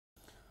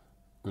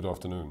Good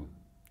afternoon.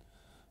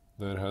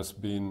 There has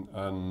been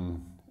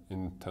an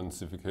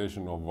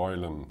intensification of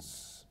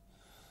violence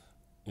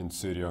in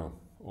Syria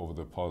over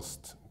the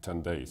past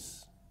 10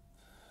 days.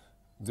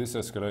 This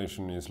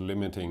escalation is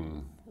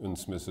limiting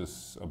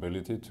Unsmis's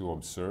ability to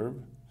observe,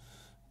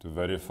 to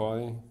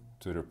verify,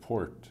 to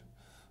report,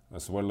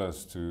 as well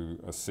as to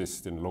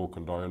assist in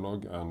local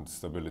dialogue and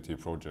stability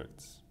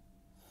projects,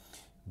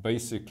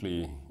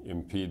 basically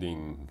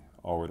impeding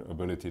our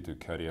ability to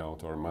carry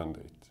out our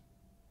mandate.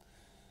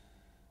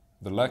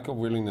 The lack of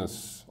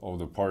willingness of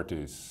the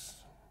parties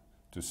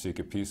to seek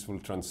a peaceful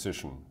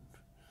transition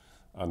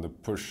and the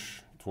push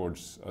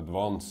towards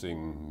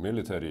advancing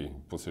military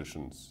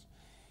positions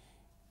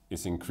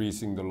is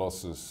increasing the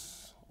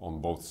losses on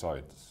both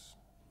sides.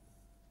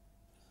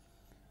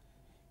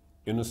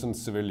 Innocent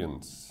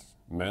civilians,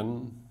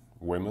 men,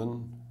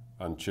 women,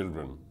 and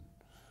children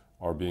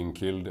are being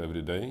killed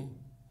every day.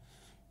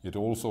 It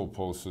also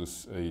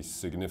poses a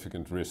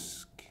significant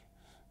risk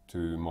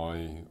to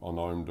my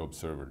unarmed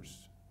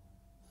observers.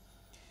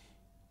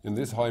 In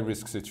this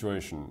high-risk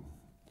situation,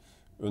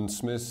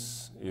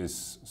 Unsmis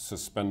is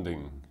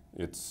suspending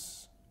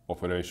its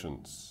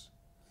operations.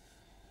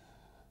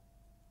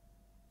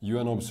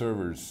 UN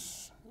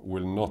observers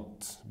will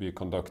not be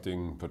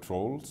conducting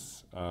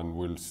patrols and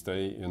will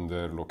stay in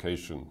their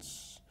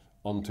locations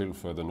until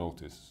further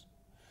notice.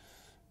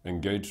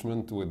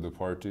 Engagement with the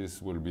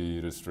parties will be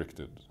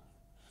restricted.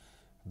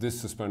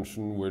 This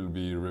suspension will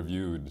be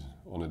reviewed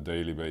on a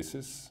daily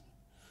basis.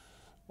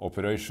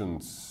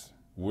 Operations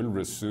will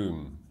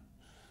resume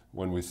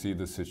when we see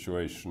the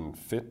situation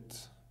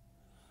fit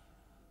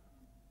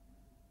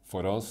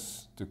for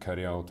us to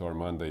carry out our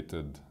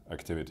mandated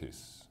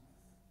activities.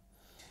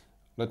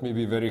 Let me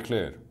be very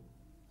clear.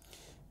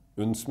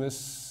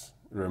 Unsmis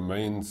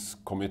remains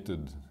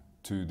committed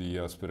to the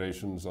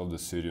aspirations of the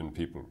Syrian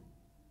people.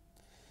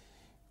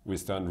 We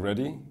stand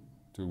ready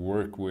to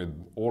work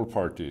with all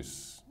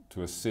parties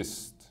to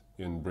assist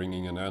in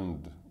bringing an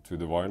end to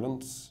the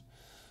violence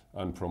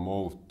and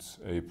promote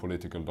a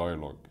political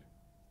dialogue.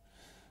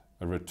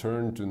 A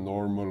return to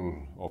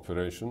normal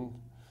operation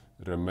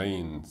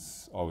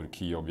remains our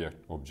key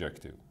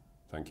objective.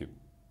 Thank you.